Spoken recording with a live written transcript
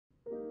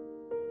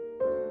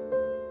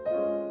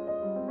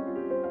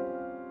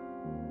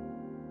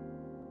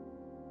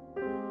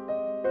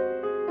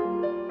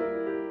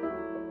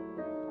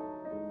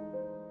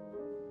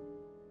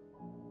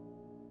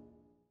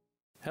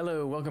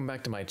Hello, welcome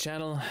back to my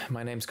channel.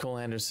 My name's Cole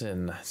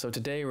Anderson. So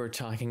today we're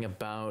talking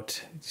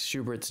about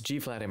Schubert's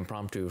G-flat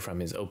Impromptu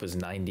from his Opus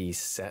 90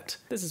 set.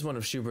 This is one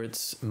of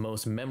Schubert's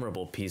most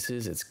memorable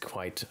pieces. It's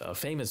quite a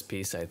famous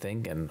piece, I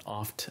think, and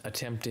oft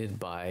attempted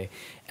by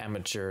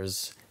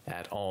amateurs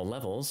at all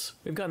levels.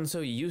 We've gotten so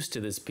used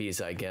to this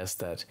piece, I guess,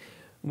 that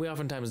we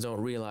oftentimes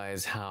don't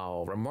realize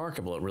how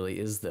remarkable it really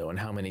is, though, and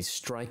how many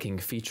striking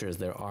features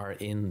there are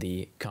in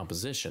the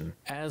composition.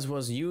 As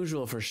was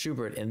usual for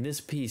Schubert, in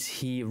this piece,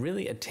 he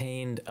really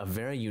attained a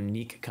very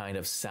unique kind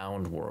of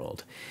sound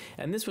world.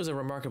 And this was a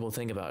remarkable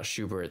thing about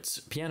Schubert's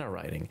piano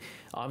writing.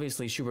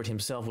 Obviously, Schubert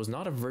himself was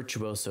not a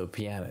virtuoso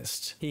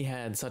pianist. He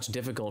had such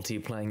difficulty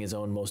playing his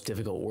own most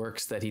difficult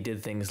works that he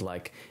did things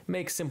like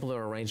make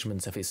simpler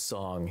arrangements of his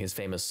song, his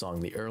famous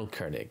song, the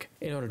Erlkönig,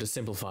 in order to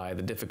simplify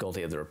the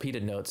difficulty of the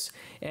repeated notes.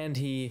 And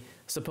he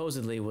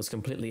supposedly was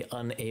completely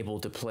unable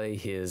to play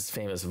his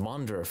famous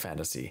Wanderer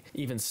fantasy,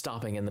 even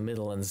stopping in the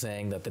middle and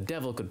saying that the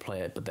devil could play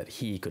it, but that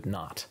he could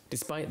not.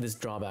 Despite this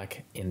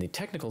drawback in the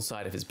technical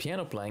side of his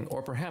piano playing,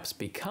 or perhaps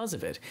because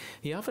of it,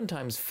 he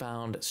oftentimes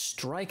found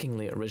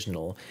strikingly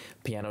original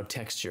piano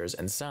textures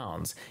and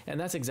sounds, and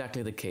that's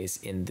exactly the case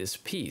in this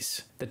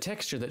piece. The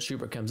texture that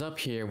Schubert comes up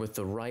here with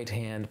the right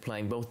hand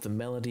playing both the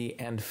melody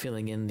and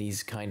filling in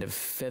these kind of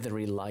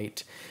feathery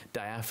light,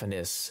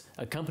 diaphanous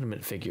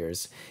accompaniment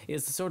figures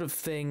is the sort of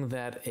thing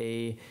that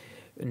a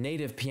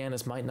native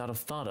pianist might not have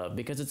thought of,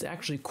 because it's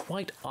actually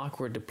quite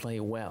awkward to play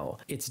well.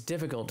 It's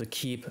difficult to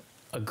keep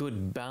a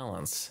good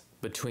balance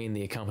between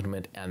the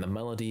accompaniment and the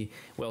melody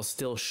while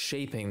still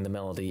shaping the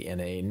melody in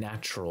a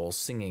natural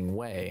singing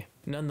way.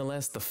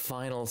 Nonetheless, the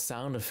final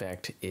sound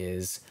effect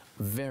is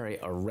very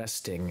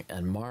arresting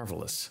and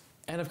marvelous.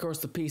 And of course,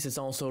 the piece is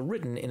also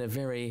written in a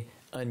very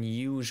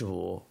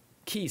unusual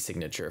key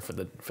signature for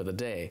the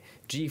day,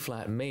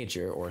 G-flat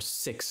major, or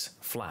 6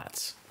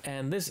 flats.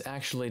 And this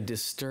actually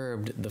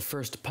disturbed the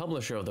first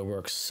publisher of the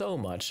work so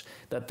much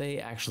that they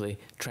actually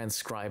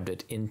transcribed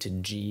it into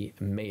G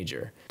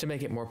major to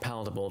make it more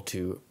palatable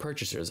to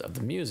purchasers of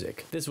the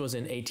music. This was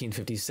in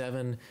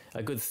 1857,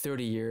 a good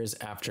 30 years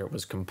after it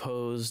was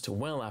composed,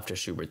 well after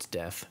Schubert's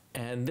death.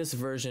 And this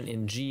version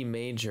in G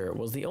major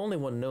was the only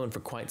one known for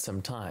quite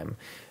some time.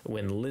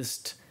 When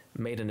Liszt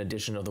made an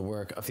edition of the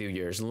work a few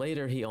years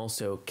later, he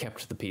also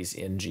kept the piece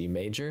in G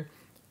major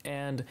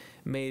and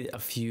made a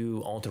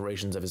few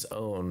alterations of his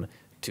own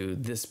to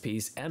this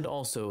piece and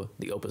also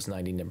the Opus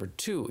 90 No.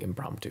 2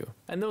 Impromptu.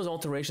 And those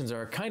alterations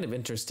are kind of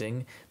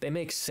interesting. They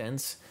make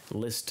sense.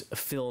 Liszt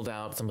filled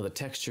out some of the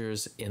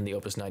textures in the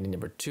Opus 90 No.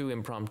 2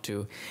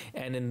 Impromptu,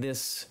 and in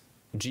this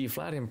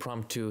G-flat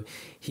Impromptu,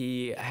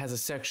 he has a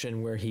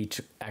section where he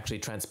actually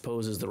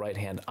transposes the right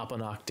hand up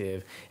an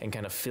octave and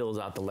kind of fills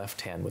out the left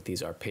hand with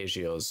these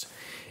arpeggios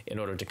in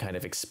order to kind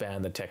of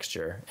expand the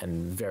texture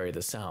and vary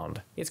the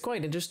sound. It's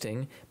quite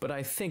interesting, but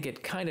I think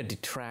it kind of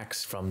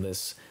detracts from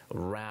this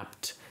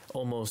rapt,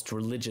 almost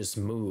religious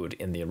mood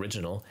in the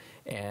original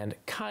and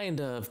kind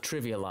of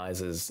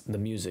trivializes the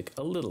music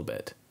a little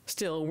bit.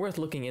 Still, worth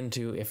looking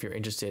into if you're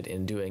interested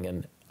in doing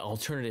an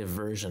alternative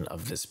version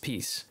of this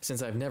piece,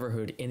 since I've never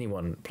heard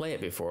anyone play it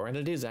before, and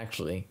it is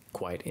actually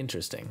quite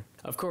interesting.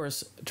 Of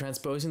course,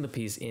 transposing the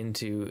piece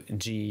into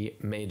G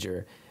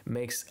major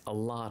makes a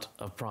lot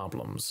of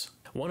problems.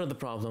 One of the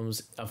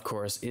problems, of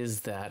course,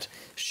 is that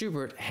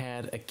Schubert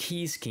had a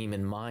key scheme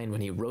in mind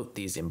when he wrote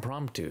these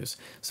impromptus.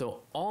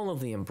 So all of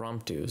the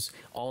impromptus,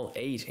 all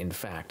 8 in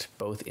fact,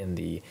 both in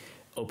the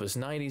Opus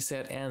 90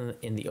 set and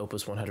in the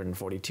Opus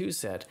 142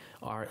 set,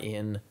 are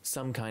in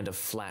some kind of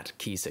flat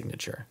key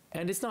signature.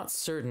 And it's not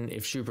certain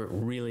if Schubert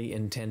really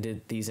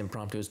intended these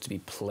impromptus to be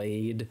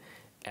played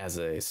as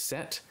a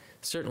set.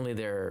 Certainly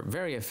they're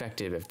very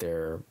effective if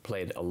they're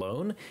played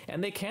alone,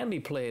 and they can be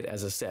played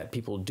as a set.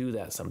 People do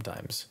that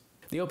sometimes.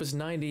 The Opus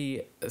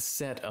 90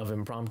 set of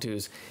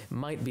impromptus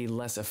might be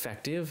less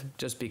effective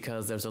just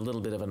because there's a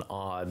little bit of an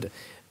odd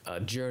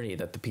journey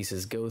that the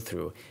pieces go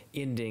through,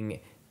 ending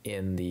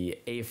in the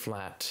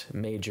A-flat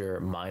major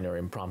minor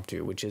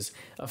impromptu, which is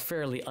a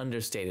fairly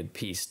understated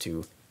piece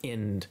to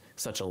end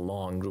such a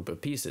long group of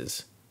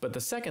pieces. But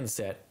the second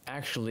set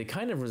actually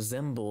kind of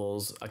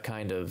resembles a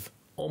kind of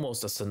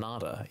almost a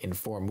sonata in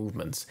 4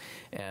 movements,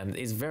 and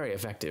is very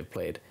effective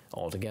played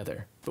all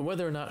together. But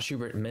whether or not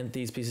Schubert meant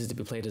these pieces to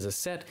be played as a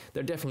set,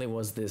 there definitely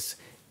was this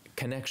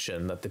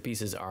connection that the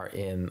pieces are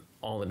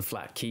all in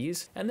flat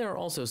keys, and there are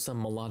also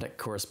some melodic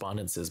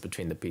correspondences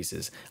between the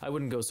pieces. I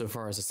wouldn't go so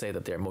far as to say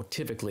that they're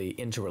motivically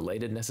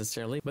interrelated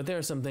necessarily, but there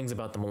are some things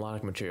about the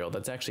melodic material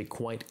that's actually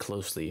quite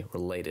closely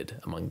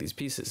related among these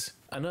pieces.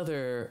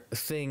 Another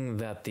thing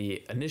that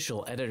the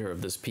initial editor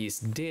of this piece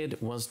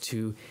did was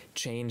to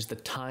change the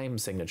time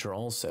signature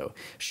also.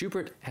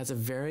 Schubert has a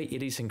very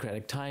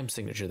idiosyncratic time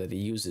signature that he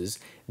uses,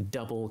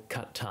 double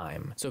cut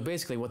time. So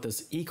basically what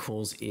this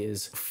equals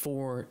is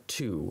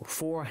 4/2,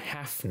 4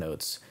 half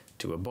notes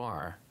to a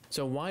bar.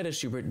 So why does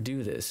Schubert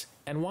do this?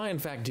 And why in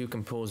fact do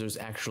composers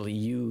actually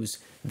use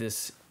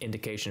this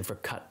indication for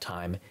cut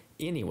time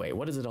anyway?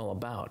 What is it all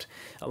about?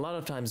 A lot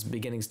of times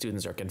beginning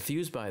students are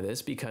confused by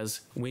this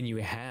because when you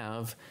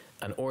have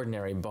an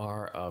ordinary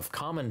bar of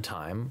common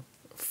time,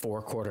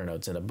 4 quarter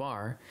notes in a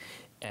bar,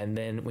 and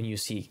then when you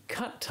see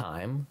cut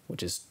time,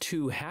 which is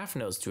 2 half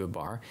notes to a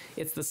bar,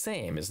 it's the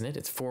same, isn't it?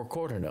 It's 4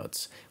 quarter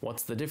notes.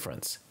 What's the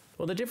difference?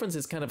 Well, the difference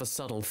is kind of a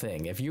subtle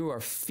thing. If you are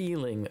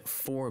feeling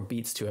 4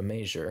 beats to a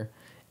measure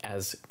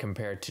as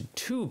compared to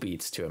 2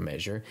 beats to a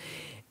measure,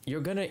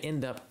 you're going to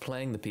end up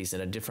playing the piece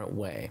in a different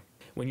way.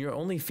 When you're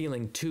only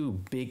feeling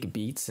 2 big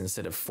beats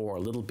instead of 4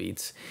 little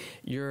beats,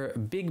 your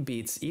big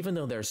beats, even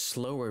though they're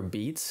slower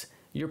beats,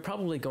 you're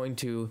probably going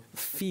to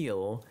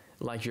feel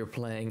like you're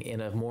playing in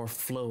a more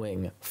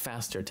flowing,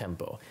 faster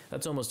tempo.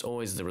 That's almost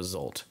always the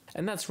result.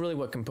 And that's really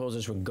what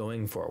composers were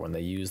going for when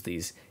they used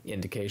these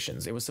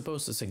indications. It was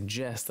supposed to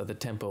suggest that the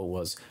tempo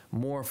was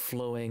more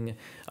flowing,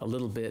 a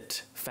little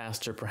bit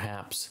faster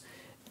perhaps,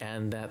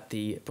 and that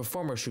the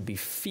performer should be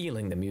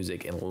feeling the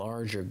music in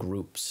larger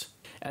groups.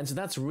 And so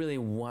that's really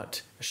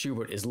what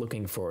Schubert is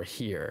looking for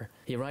here.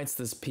 He writes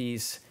this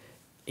piece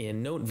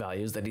in note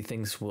values that he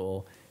thinks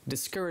will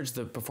discourage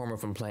the performer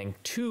from playing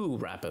too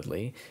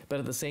rapidly, but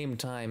at the same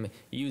time,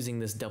 using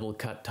this double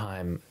cut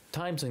time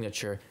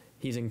signature,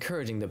 he's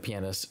encouraging the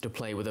pianist to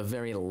play with a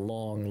very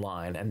long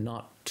line and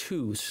not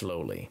too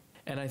slowly.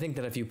 And I think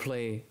that if you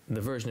play the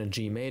version of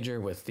G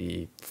major with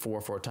the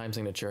 4/4 time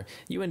signature,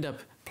 you end up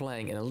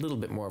playing in a little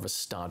bit more of a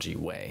stodgy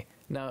way.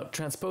 Now,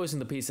 transposing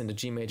the piece into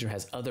G major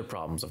has other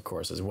problems, of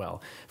course, as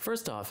well.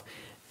 First off,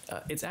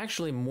 it's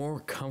actually more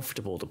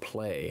comfortable to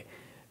play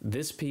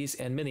this piece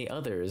and many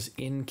others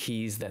in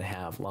keys that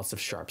have lots of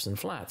sharps and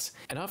flats.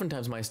 And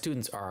oftentimes my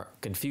students are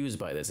confused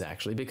by this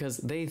actually because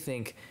they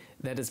think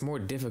that it's more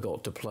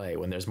difficult to play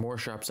when there's more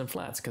sharps and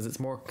flats because it's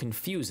more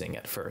confusing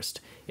at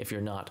first if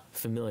you're not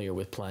familiar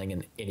with playing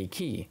in any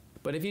key.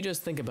 But if you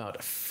just think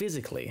about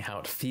physically how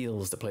it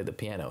feels to play the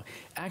piano,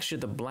 actually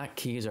the black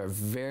keys are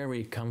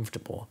very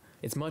comfortable.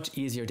 It's much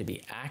easier to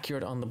be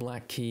accurate on the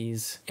black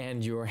keys,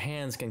 and your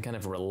hands can kind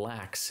of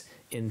relax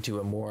into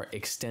a more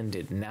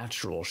extended,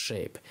 natural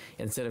shape,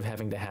 instead of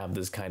having to have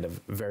this kind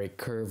of very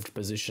curved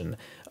position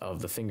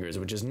of the fingers,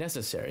 which is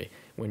necessary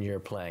when you're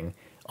playing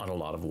on a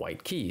lot of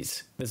white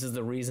keys. This is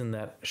the reason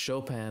that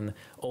Chopin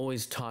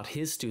always taught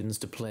his students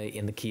to play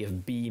in the key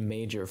of B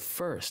major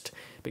first,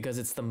 because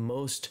it's the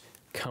most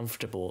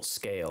comfortable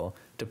scale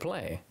to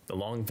play. The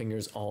long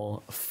fingers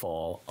all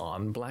fall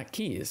on black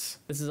keys.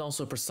 This is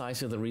also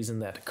precisely the reason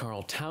that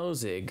Carl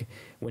Tausig,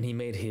 when he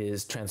made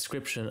his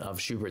transcription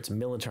of Schubert's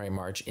Military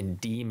March in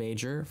D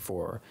major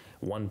for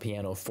 1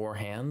 piano 4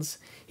 hands,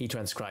 he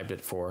transcribed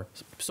it for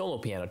solo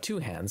piano 2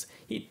 hands,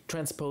 he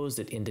transposed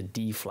it into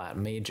D flat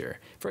major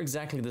for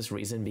exactly this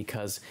reason,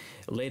 because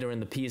later in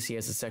the piece he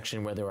has a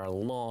section where there are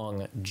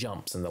long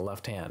jumps in the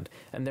left hand,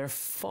 and they're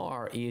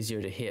far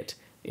easier to hit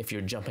if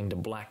you're jumping to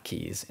black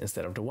keys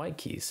instead of to white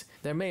keys.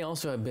 There may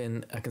also have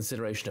been a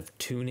consideration of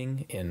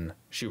tuning in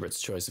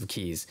Schubert's choice of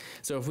keys.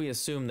 So if we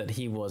assume that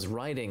he was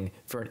writing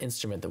for an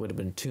instrument that would have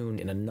been tuned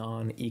in a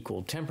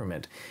non-equal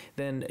temperament,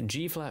 then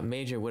G flat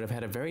major would have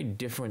had a very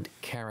different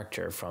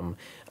character from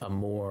a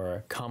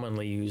more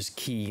commonly used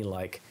key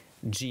like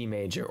G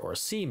major or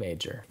C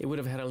major. It would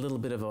have had a little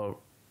bit of a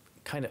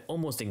kind of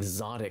almost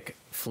exotic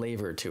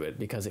flavor to it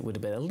because it would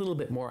have been a little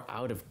bit more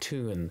out of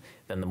tune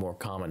than the more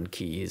common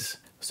keys.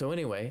 So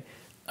anyway,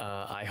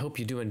 I hope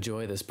you do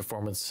enjoy this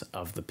performance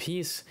of the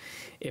piece.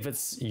 If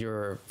it's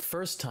your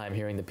first time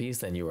hearing the piece,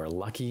 then you are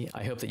lucky.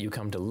 I hope that you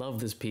come to love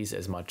this piece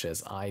as much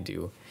as I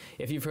do.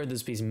 If you've heard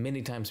this piece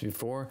many times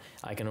before,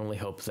 I can only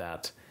hope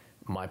that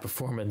my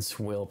performance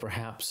will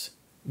perhaps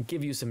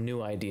give you some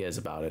new ideas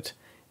about it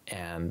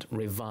and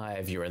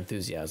revive your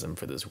enthusiasm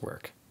for this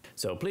work.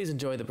 So please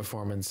enjoy the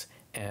performance,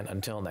 and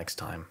until next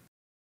time.